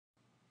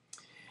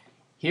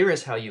Here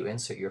is how you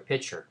insert your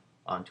picture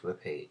onto a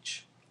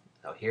page.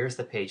 So here's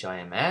the page I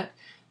am at.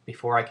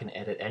 Before I can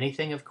edit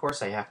anything, of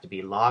course, I have to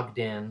be logged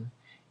in,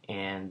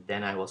 and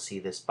then I will see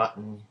this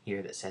button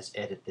here that says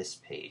Edit This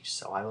Page.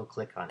 So I will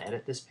click on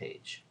Edit This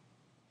Page.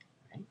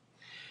 Right.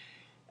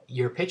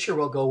 Your picture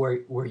will go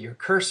where your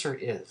cursor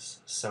is.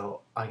 So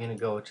I'm going to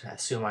go to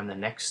assume I'm the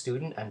next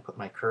student and put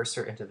my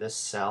cursor into this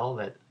cell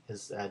that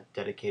is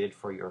dedicated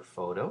for your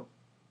photo.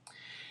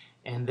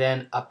 And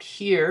then up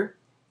here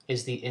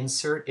is the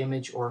Insert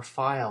Image or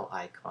File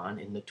icon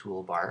in the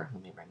toolbar.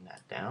 Let me bring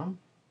that down.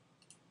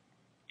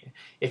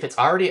 If it's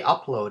already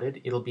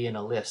uploaded, it'll be in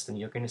a list, and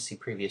you're going to see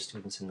previous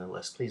students in the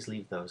list. Please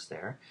leave those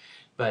there.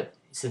 But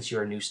since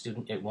you're a new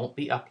student, it won't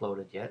be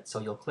uploaded yet. So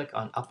you'll click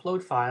on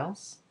Upload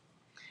Files,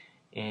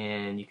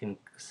 and you can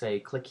say,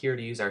 click here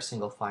to use our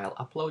single file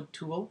upload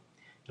tool.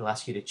 It'll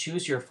ask you to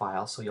choose your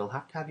file, so you'll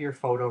have to have your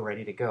photo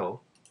ready to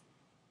go.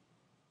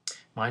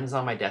 Mine is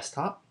on my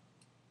desktop.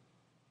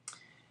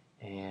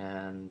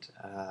 And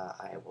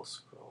I will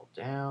scroll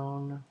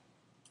down.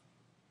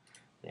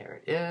 There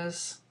it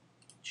is.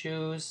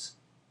 Choose.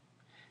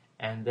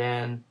 And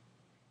then,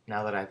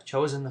 now that I've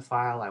chosen the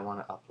file, I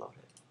want to upload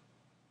it.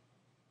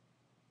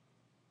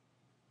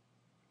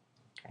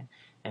 Okay.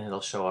 And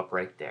it'll show up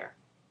right there.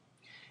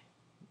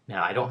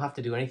 Now, I don't have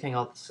to do anything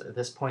else at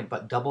this point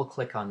but double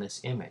click on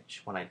this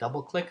image. When I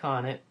double click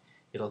on it,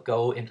 it'll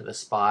go into the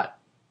spot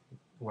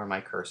where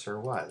my cursor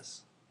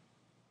was.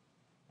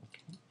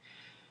 Okay.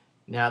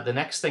 Now, the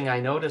next thing I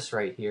notice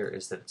right here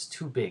is that it's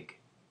too big.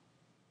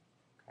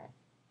 Okay.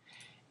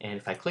 And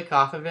if I click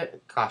off of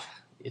it, gosh,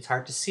 it's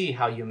hard to see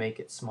how you make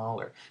it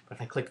smaller. But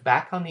if I click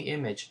back on the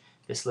image,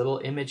 this little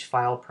image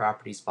file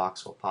properties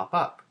box will pop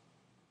up.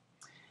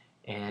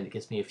 And it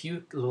gives me a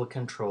few little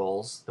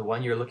controls. The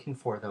one you're looking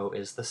for, though,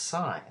 is the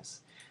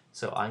size.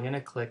 So I'm going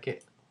to click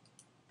it,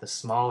 the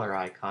smaller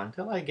icon,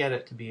 until I get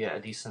it to be a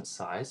decent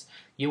size.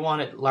 You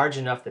want it large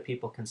enough that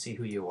people can see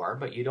who you are,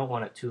 but you don't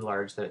want it too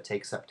large that it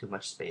takes up too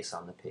much space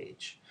on the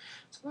page.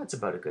 So that's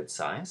about a good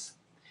size.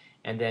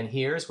 And then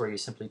here's where you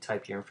simply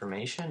type your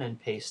information and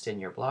paste in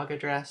your blog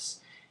address,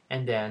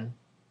 and then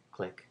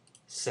click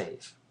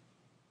Save.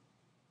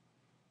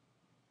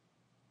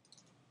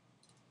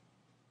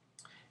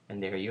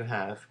 And there you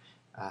have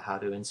how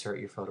to insert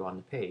your photo on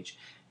the page.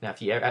 Now,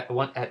 if you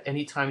at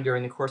any time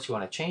during the course you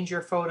want to change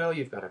your photo,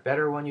 you've got a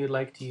better one you'd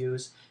like to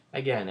use,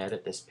 again,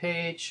 edit this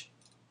page.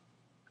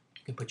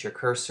 You can put your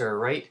cursor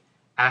right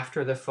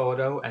after the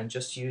photo and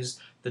just use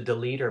the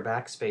delete or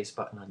backspace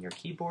button on your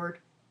keyboard,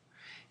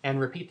 and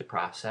repeat the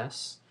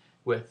process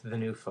with the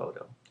new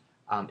photo.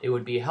 It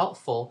would be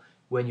helpful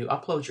when you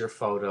upload your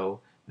photo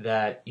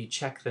that you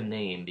check the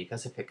name,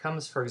 because if it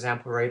comes, for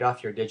example, right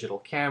off your digital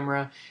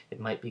camera, it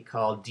might be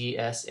called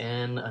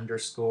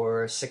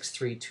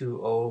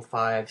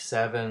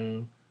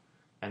DSN_632057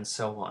 and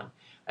so on.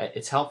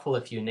 It's helpful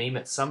if you name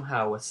it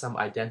somehow with some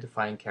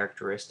identifying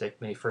characteristic,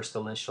 maybe first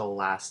initial,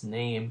 last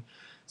name,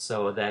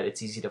 so that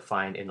it's easy to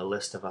find in a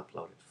list of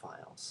uploaded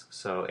files.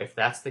 So if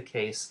that's the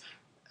case,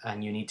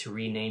 and you need to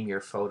rename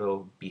your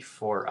photo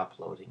before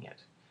uploading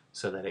it,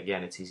 so that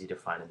again it's easy to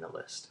find in the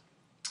list.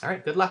 All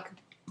right, good luck.